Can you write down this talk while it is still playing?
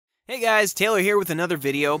Hey guys, Taylor here with another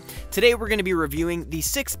video. Today we're going to be reviewing the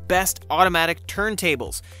 6 best automatic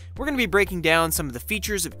turntables. We're going to be breaking down some of the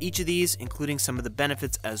features of each of these, including some of the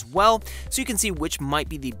benefits as well, so you can see which might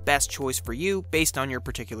be the best choice for you based on your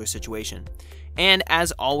particular situation. And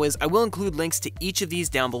as always, I will include links to each of these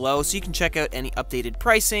down below so you can check out any updated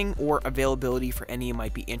pricing or availability for any you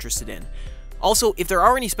might be interested in. Also, if there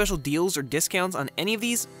are any special deals or discounts on any of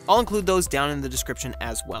these, I'll include those down in the description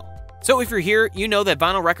as well. So if you're here, you know that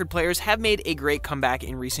vinyl record players have made a great comeback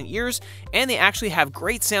in recent years, and they actually have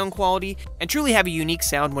great sound quality and truly have a unique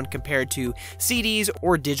sound when compared to CDs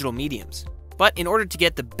or digital mediums. But in order to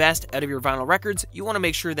get the best out of your vinyl records, you want to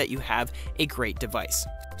make sure that you have a great device.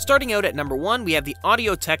 Starting out at number 1, we have the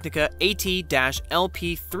Audio-Technica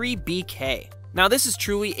AT-LP3BK. Now this is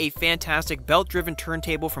truly a fantastic belt-driven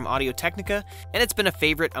turntable from Audio-Technica, and it's been a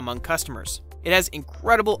favorite among customers. It has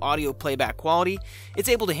incredible audio playback quality, it's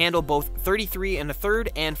able to handle both 33 1/3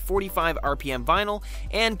 and 45 RPM vinyl,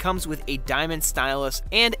 and comes with a diamond stylus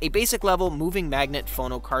and a basic level moving magnet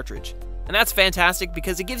phono cartridge. And that's fantastic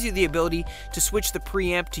because it gives you the ability to switch the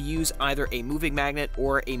preamp to use either a moving magnet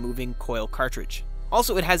or a moving coil cartridge.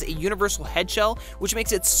 Also, it has a universal head shell, which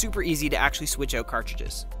makes it super easy to actually switch out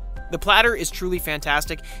cartridges. The platter is truly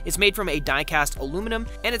fantastic. It's made from a die-cast aluminum,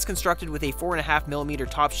 and it's constructed with a 4.5mm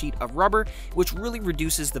top sheet of rubber, which really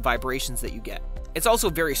reduces the vibrations that you get. It's also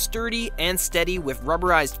very sturdy and steady with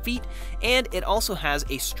rubberized feet, and it also has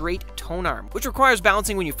a straight tone arm, which requires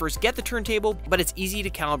balancing when you first get the turntable, but it's easy to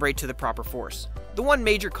calibrate to the proper force. The one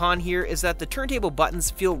major con here is that the turntable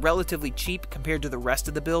buttons feel relatively cheap compared to the rest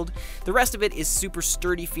of the build. The rest of it is super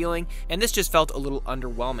sturdy feeling, and this just felt a little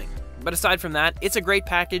underwhelming. But aside from that, it's a great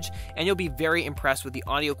package, and you'll be very impressed with the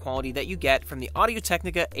audio quality that you get from the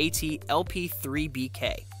Audio-Technica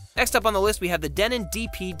AT-LP3BK. Next up on the list, we have the Denon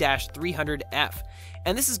DP-300F,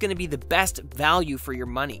 and this is going to be the best value for your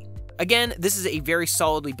money. Again, this is a very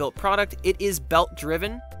solidly built product. It is belt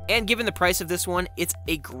driven, and given the price of this one, it's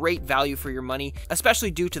a great value for your money, especially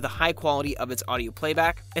due to the high quality of its audio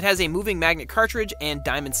playback. It has a moving magnet cartridge and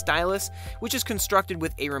diamond stylus, which is constructed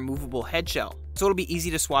with a removable head shell, so it'll be easy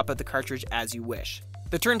to swap out the cartridge as you wish.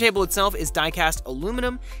 The turntable itself is die-cast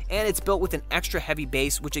aluminum, and it's built with an extra heavy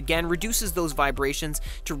base, which again reduces those vibrations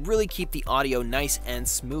to really keep the audio nice and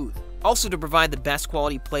smooth. Also, to provide the best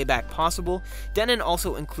quality playback possible, Denon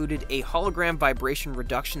also included a hologram vibration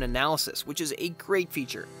reduction analysis, which is a great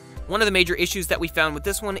feature. One of the major issues that we found with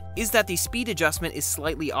this one is that the speed adjustment is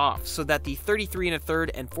slightly off, so that the 33 1/3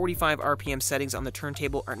 and 45 RPM settings on the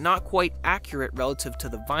turntable are not quite accurate relative to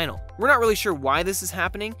the vinyl. We're not really sure why this is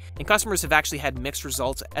happening, and customers have actually had mixed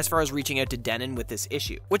results as far as reaching out to Denon with this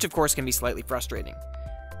issue, which of course can be slightly frustrating.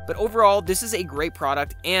 But overall, this is a great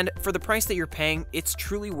product, and for the price that you're paying, it's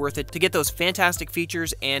truly worth it to get those fantastic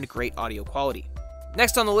features and great audio quality.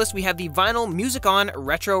 Next on the list, we have the Vinyl Music-On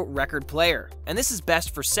Retro Record Player, and this is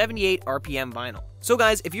best for 78 RPM vinyl. So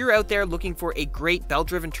guys, if you're out there looking for a great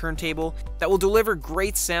belt-driven turntable that will deliver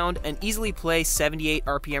great sound and easily play 78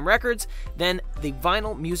 RPM records, then the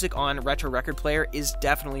Vinyl Music-On Retro Record Player is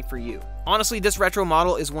definitely for you. Honestly, this retro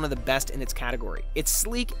model is one of the best in its category. It's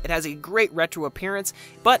sleek, it has a great retro appearance,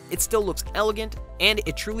 but it still looks elegant, and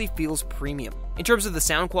it truly feels premium. In terms of the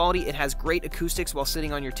sound quality, it has great acoustics while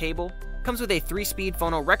sitting on your table. Comes with a 3-speed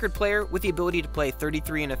phono record player with the ability to play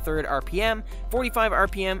 33 1/3 RPM, 45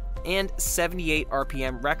 RPM, and 78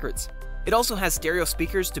 RPM records. It also has stereo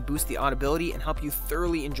speakers to boost the audibility and help you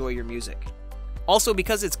thoroughly enjoy your music. Also,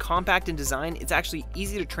 because it's compact in design, it's actually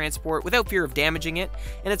easy to transport without fear of damaging it,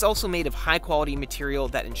 and it's also made of high quality material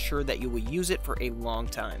that ensure that you will use it for a long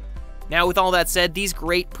time. Now, with all that said, these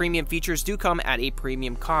great premium features do come at a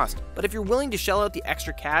premium cost, but if you're willing to shell out the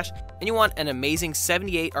extra cash and you want an amazing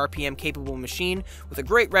 78 RPM capable machine with a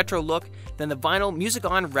great retro look, then the Vinyl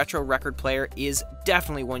Music-On Retro Record Player is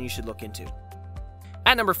definitely one you should look into.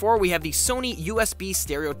 At number 4, we have the Sony USB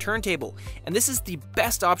Stereo Turntable, and this is the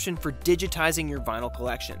best option for digitizing your vinyl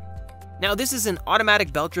collection. Now, this is an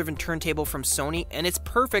automatic belt-driven turntable from Sony, and it's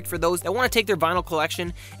perfect for those that want to take their vinyl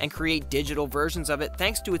collection and create digital versions of it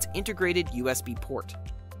thanks to its integrated USB port.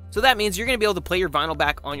 So that means you're going to be able to play your vinyl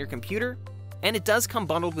back on your computer, and it does come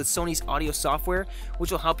bundled with Sony's audio software,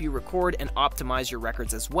 which will help you record and optimize your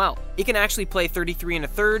records as well. It can actually play 33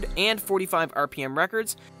 1/3 and 45 RPM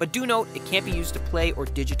records, but do note it can't be used to play or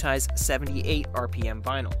digitize 78 RPM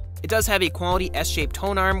vinyl. It does have a quality S-shaped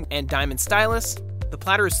tone arm and diamond stylus. The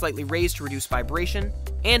platter is slightly raised to reduce vibration,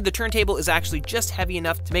 and the turntable is actually just heavy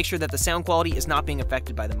enough to make sure that the sound quality is not being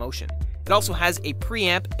affected by the motion. It also has a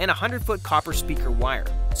preamp and a 100-foot copper speaker wire.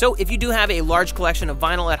 So if you do have a large collection of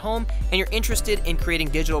vinyl at home and you're interested in creating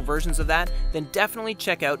digital versions of that, then definitely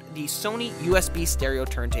check out the Sony USB stereo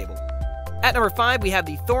turntable. At number 5, we have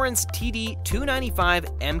the Thorens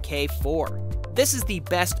TD295 MK4. This is the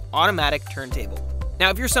best automatic turntable. Now,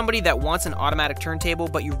 if you're somebody that wants an automatic turntable,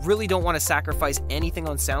 but you really don't want to sacrifice anything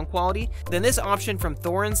on sound quality, then this option from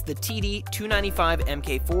Thorens, the TD295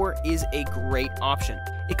 MK4, is a great option.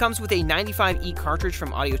 It comes with a 95E cartridge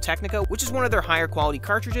from Audio-Technica, which is one of their higher quality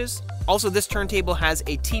cartridges. Also, this turntable has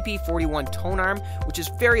a TP41 tone arm, which is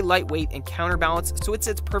very lightweight and counterbalanced, so it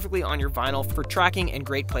sits perfectly on your vinyl for tracking and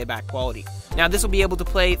great playback quality. Now, this will be able to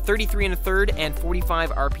play 33 1/3 and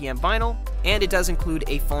 45 RPM vinyl, and it does include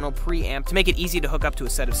a phono preamp to make it easy to hook up to a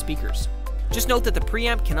set of speakers. Just note that the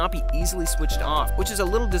preamp cannot be easily switched off, which is a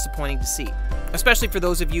little disappointing to see, especially for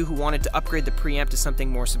those of you who wanted to upgrade the preamp to something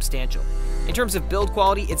more substantial. In terms of build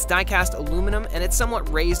quality, it's die-cast aluminum and it's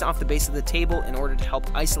somewhat raised off the base of the table in order to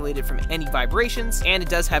help isolate it from any vibrations, and it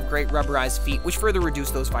does have great rubberized feet which further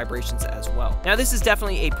reduce those vibrations as well. Now, this is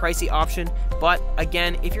definitely a pricey option, but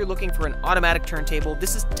again, if you're looking for an automatic turntable,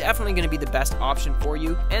 this is definitely going to be the best option for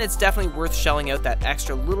you, and it's definitely worth shelling out that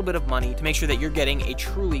extra little bit of money to make sure that you're getting a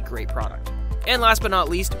truly great product. And last but not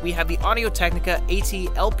least, we have the Audio-Technica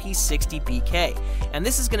AT-LP60BK, and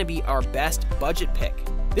this is going to be our best budget pick.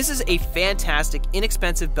 This is a fantastic,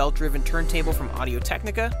 inexpensive belt-driven turntable from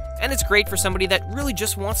Audio-Technica, and it's great for somebody that really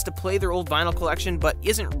just wants to play their old vinyl collection but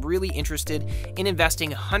isn't really interested in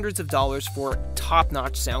investing hundreds of dollars for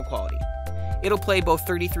top-notch sound quality. It'll play both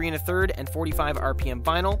 33 1/3 and 45 RPM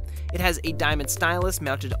vinyl. It has a diamond stylus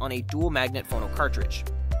mounted on a dual magnet phono cartridge.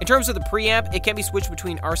 In terms of the preamp, it can be switched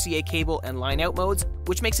between RCA cable and line-out modes,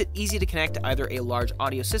 which makes it easy to connect to either a large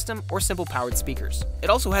audio system or simple powered speakers. It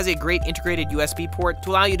also has a great integrated USB port to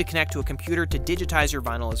allow you to connect to a computer to digitize your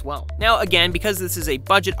vinyl as well. Now again, because this is a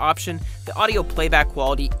budget option, the audio playback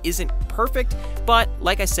quality isn't perfect, but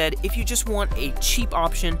like I said, if you just want a cheap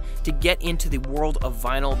option to get into the world of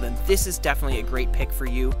vinyl, then this is definitely a great pick for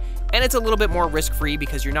you, and it's a little bit more risk-free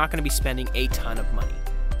because you're not going to be spending a ton of money.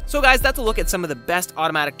 So guys, that's a look at some of the best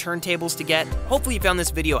automatic turntables to get. Hopefully you found this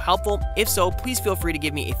video helpful. If so, please feel free to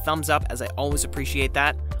give me a thumbs up, as I always appreciate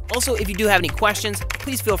that. Also, if you do have any questions,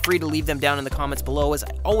 please feel free to leave them down in the comments below, as I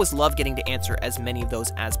always love getting to answer as many of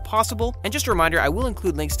those as possible. And just a reminder, I will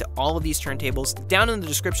include links to all of these turntables down in the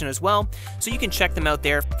description as well, so you can check them out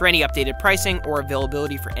there for any updated pricing or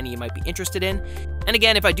availability for any you might be interested in. And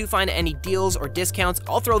again, if I do find any deals or discounts,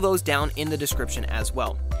 I'll throw those down in the description as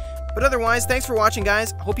well. But otherwise, thanks for watching,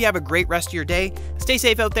 guys. I hope you have a great rest of your day. Stay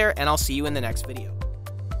safe out there, and I'll see you in the next video.